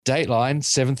Dateline,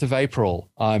 7th of April.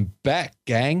 I'm back,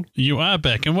 gang. You are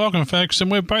back, and welcome, folks.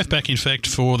 And we're both back, in fact,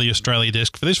 for the Australia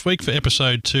Desk for this week for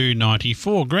episode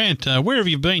 294. Grant, where have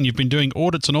you been? You've been doing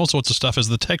audits and all sorts of stuff. Has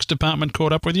the tax department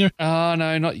caught up with you?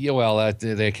 No, not yet. Well,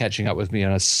 they're catching up with me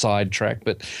on a sidetrack,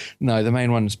 but no, the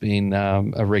main one's been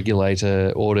a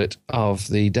regulator audit of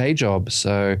the day job.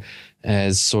 So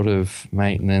as sort of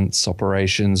maintenance,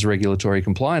 operations, regulatory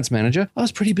compliance manager, I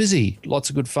was pretty busy. Lots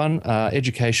of good fun,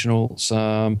 educational,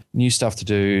 some new stuff to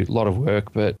do, a lot of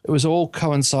work, but it was all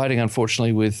coinciding,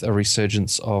 unfortunately, with a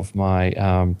resurgence of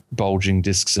my bulging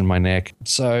discs in my neck.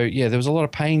 So, yeah, there was a lot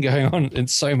of pain going on in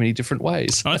so many different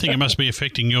ways. I think it must be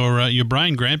affecting your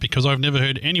brain, Grant, because I've never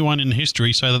heard anyone in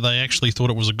history say that they actually thought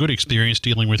it was a good experience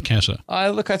dealing with CASA.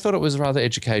 I thought it was rather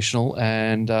educational,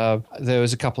 and there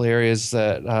was a couple of areas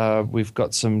that we've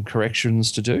got some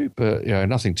corrections to do, but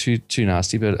nothing too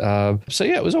nasty. But so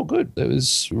yeah, it was all good. It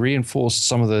was reinforced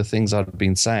some of the things I'd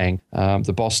been saying.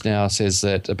 The boss now says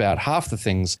that about half the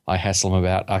things I hassle him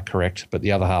about are correct, but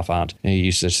the other half aren't. And he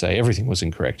used to say everything was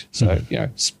incorrect. So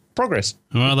it's progress.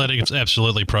 Well, that is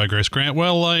absolutely progress, Grant.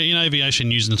 Well, in aviation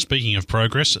news, and speaking of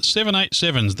progress,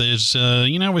 787s, there's,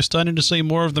 we're starting to see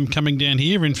more of them coming down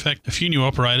here. In fact, a few new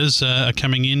operators are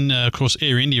coming in. Of course,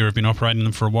 Air India have been operating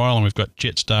them for a while, and we've got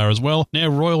Jetstar as well. Now,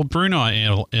 Royal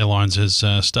Brunei Airlines has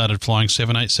started flying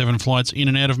 787 flights in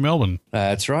and out of Melbourne.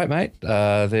 That's right, mate.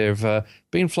 They've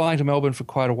been flying to Melbourne for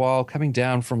quite a while, coming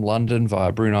down from London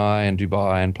via Brunei and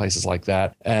Dubai and places like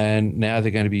that. And now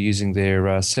they're going to be using their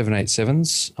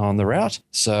 787s on the route.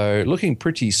 So looking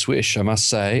pretty swish, I must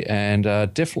say, and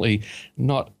definitely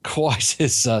not quite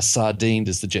as sardined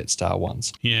as the Jetstar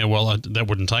ones. Yeah, well, that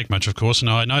wouldn't take much, of course.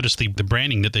 And I noticed the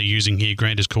branding that they're using here,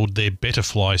 Grant, is called their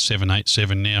Betterfly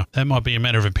 787 now. That might be a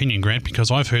matter of opinion, Grant,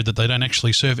 because I've heard that they don't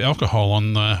actually serve alcohol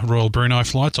on the Royal Brunei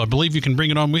flights. I believe you can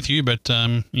bring it on with you, but,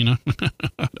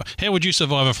 How would you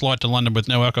survive a flight to London with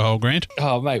no alcohol, Grant?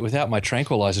 Oh, mate, without my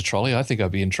tranquilizer trolley, I think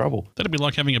I'd be in trouble. That'd be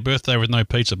like having a birthday with no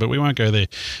pizza, but we won't go there.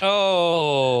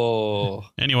 Oh.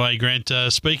 Anyway, Grant,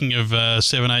 speaking of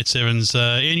 787s,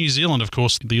 Air New Zealand, of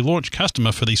course, the launch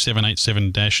customer for the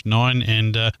 787-9,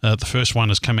 and the first one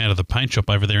has come out of the paint shop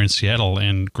over there in Seattle,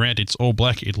 and Grant, it's all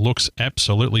black. It looks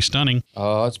absolutely stunning.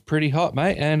 Oh, it's pretty hot,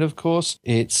 mate, and of course,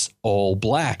 it's all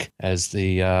black, as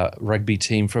the rugby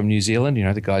team from New Zealand,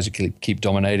 the guys who keep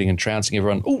dominating and trouncing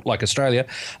everyone, like Australia.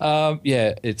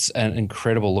 It's an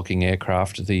incredible looking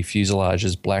aircraft. The fuselage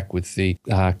is black with the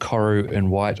Koru and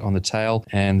white on the tail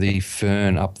and the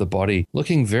fern up the body.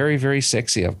 Looking very, very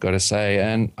sexy, I've got to say.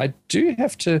 And I do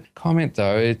have to comment,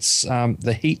 though, it's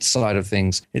the heat side of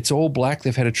things. It's all black.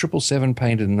 They've had a 777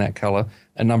 painted in that colour.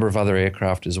 A number of other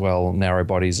aircraft as well, narrow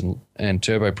bodies and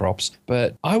turboprops.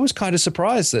 But I was kind of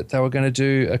surprised that they were going to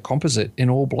do a composite in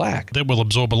all black. That will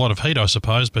absorb a lot of heat, I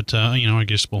suppose, but, I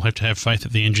guess we'll have to have faith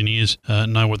that the engineers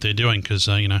know what they're doing because,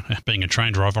 being a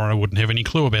train driver, I wouldn't have any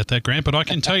clue about that, Grant. But I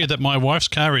can tell you that my wife's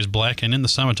car is black, and in the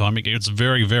summertime, it gets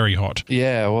very, very hot.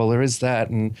 Yeah, well, there is that.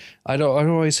 And I'd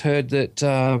always heard that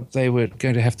they were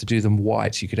going to have to do them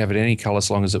white. You could have it any colour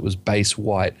as long as it was base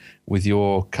white with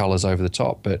your colours over the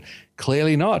top. But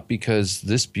clearly not, because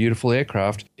this beautiful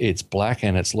aircraft, it's black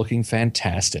and it's looking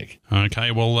fantastic. Okay,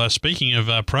 well, speaking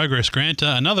of progress, Grant,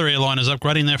 another airline is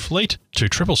upgrading their fleet to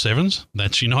 777s.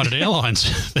 That's United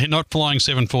Airlines. They're not flying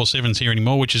 747s here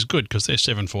anymore, which is good because their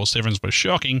 747s were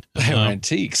shocking. They were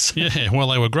antiques. Yeah, well,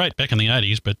 they were great back in the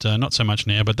 80s, but not so much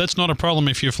now. But that's not a problem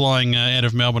if you're flying out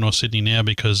of Melbourne or Sydney now,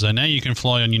 because now you can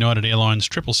fly on United Airlines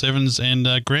 777s,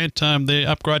 and Grant, they're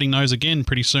upgrading those again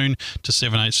pretty soon to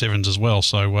 787s as well.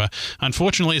 So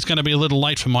unfortunately, it's going to be a little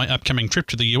late for my upcoming trip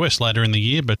to the US later in the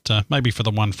year, but maybe for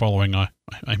the one following, I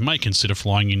may consider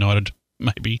flying United,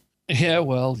 maybe. Yeah,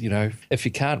 well, if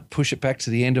you can't push it back to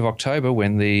the end of October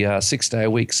when the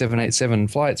 6-day-a-week 787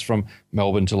 flights from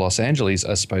Melbourne to Los Angeles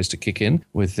are supposed to kick in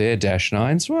with their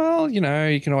 -9s, well,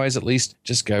 you can always at least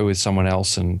just go with someone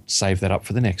else and save that up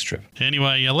for the next trip.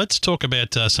 Anyway, let's talk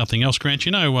about something else, Grant.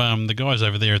 The guys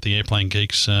over there at the Airplane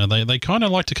Geeks, they kind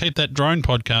of like to keep that drone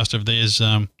podcast of theirs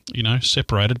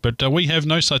separated, but we have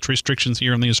no such restrictions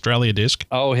here on the Australia Desk.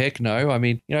 Oh, heck no. I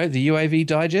mean, the UAV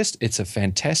Digest, it's a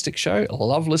fantastic show. I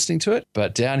love listening to it,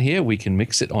 but down here we can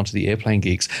mix it onto the Airplane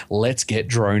Geeks. Let's get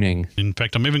droning. In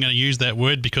fact, I'm even going to use that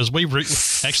word because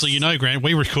actually, Grant,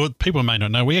 we record, people may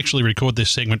not know, we actually record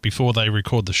this segment before they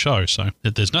record the show, so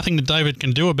there's nothing that David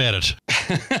can do about it.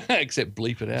 Except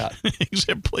bleep it out.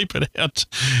 Except bleep it out.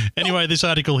 Anyway, this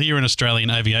article here in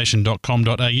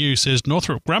AustralianAviation.com.au says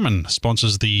Northrop Grumman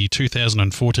sponsors the the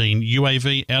 2014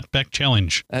 UAV Outback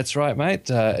Challenge. That's right, mate.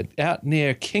 Out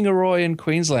near Kingaroy in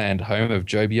Queensland, home of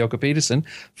Joh Bjelke-Petersen,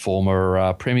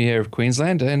 former Premier of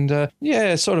Queensland, and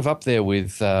sort of up there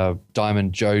with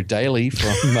Diamond Joe Daley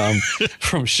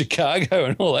from Chicago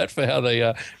and all that for how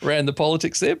they ran the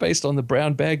politics there based on the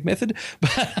brown bag method.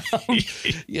 But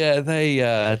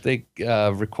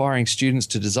they're requiring students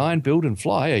to design, build and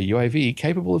fly a UAV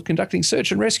capable of conducting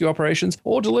search and rescue operations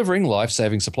or delivering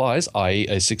life-saving supplies, i.e.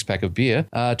 a six-pack of beer,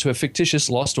 to a fictitious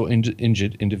lost or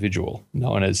injured individual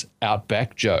known as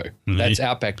Outback Joe. That's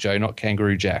Outback Joe, not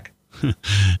Kangaroo Jack.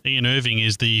 Ian Irving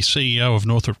is the CEO of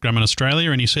Northrop Grumman Australia,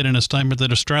 and he said in a statement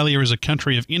that Australia is a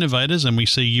country of innovators and we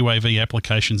see UAV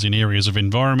applications in areas of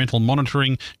environmental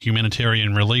monitoring,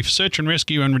 humanitarian relief, search and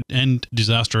rescue and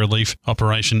disaster relief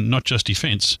operation, not just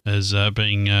defence, as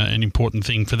being an important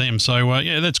thing for them. So,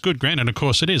 that's good, Grant. And, of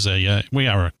course, it is we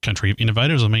are a country of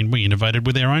innovators. I mean, we innovated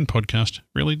with our own podcast,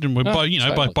 really, didn't we?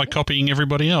 By copying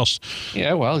everybody else.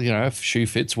 Yeah, well, if shoe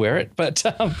fits, wear it. But,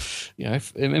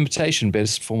 imitation,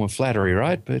 best form of flattery,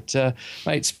 right? But,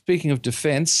 mate, speaking of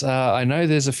defence, I know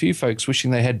there's a few folks wishing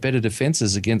they had better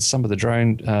defences against some of the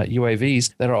drone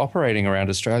UAVs that are operating around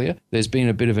Australia. There's been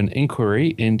a bit of an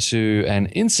inquiry into an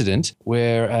incident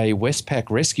where a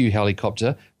Westpac rescue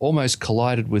helicopter almost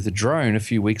collided with a drone a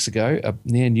few weeks ago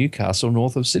near Newcastle,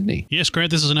 north of Sydney. Yes,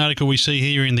 Grant, this is an article we see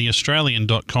here in the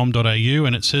Australian.com.au,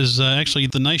 and it says, actually,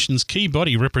 the nation's key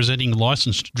body representing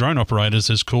licensed drone operators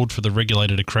has called for the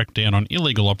regulator to crack down on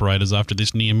illegal operators after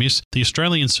this near miss. The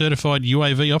Australian Certified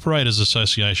UAV Operators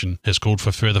Association has called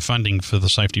for further funding for the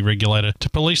safety regulator to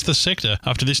police the sector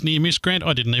after this near miss. Grant,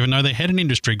 I didn't even know they had an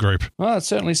industry group. Well, it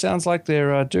certainly sounds like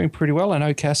they're doing pretty well. I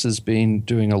know CAS has been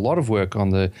doing a lot of work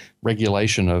on the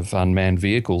regulation of unmanned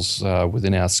vehicles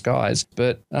within our skies,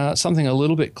 but something a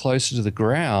little bit closer to the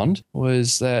ground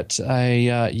was that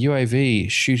a UAV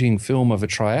shooting film of a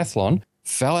triathlon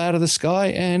fell out of the sky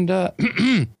and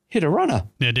hit a runner.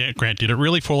 Now, Grant, did it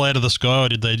really fall out of the sky, or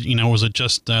did they, was it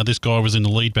just this guy was in the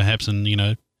lead perhaps and,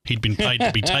 he'd been paid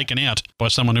to be taken out by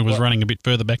someone who was running a bit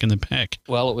further back in the pack?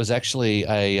 Well, it was actually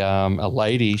a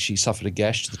lady. She suffered a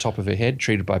gash to the top of her head,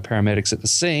 treated by paramedics at the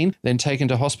scene, then taken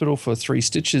to hospital for 3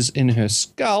 stitches in her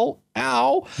skull.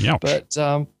 Ow! Ouch. But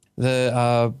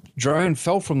the drone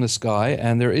fell from the sky,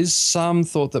 and there is some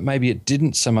thought that maybe it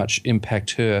didn't so much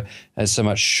impact her as so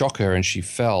much shock her, and she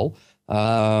fell.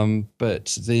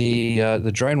 But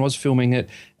the drone was filming it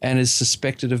and is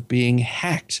suspected of being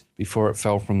hacked before it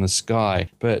fell from the sky.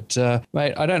 But,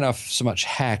 mate, I don't know if so much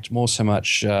hacked, more so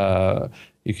much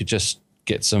you could just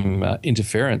get some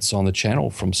interference on the channel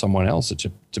from someone else. It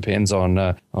depends on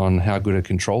how good a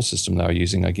control system they were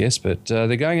using, I guess. But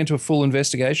they're going into a full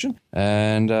investigation,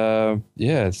 and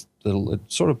it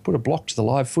sort of put a block to the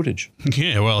live footage.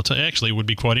 Yeah, well, it actually would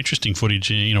be quite interesting footage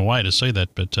in a way to see that.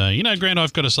 But, Grant,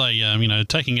 I've got to say,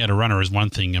 taking out a runner is one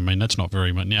thing. I mean, that's not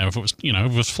very much. Now, if it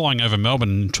was flying over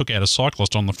Melbourne and took out a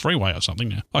cyclist on the freeway or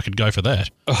something, I could go for that.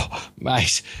 Oh,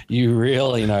 mate, you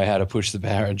really know how to push the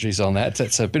boundaries on that.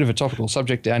 That's a bit of a topical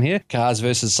subject down here. Cars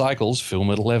versus cycles,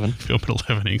 film at 11. Film at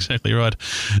 11, exactly right.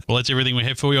 Well, that's everything we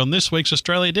have for you on this week's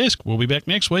Australia Desk. We'll be back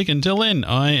next week. Until then,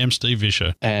 I am Steve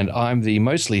Vischer. And I'm the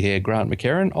mostly here Grant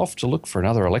McCarran, off to look for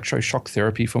another electroshock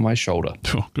therapy for my shoulder.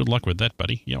 Oh, good luck with that,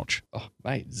 buddy. Youch. Oh,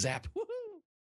 mate, zap.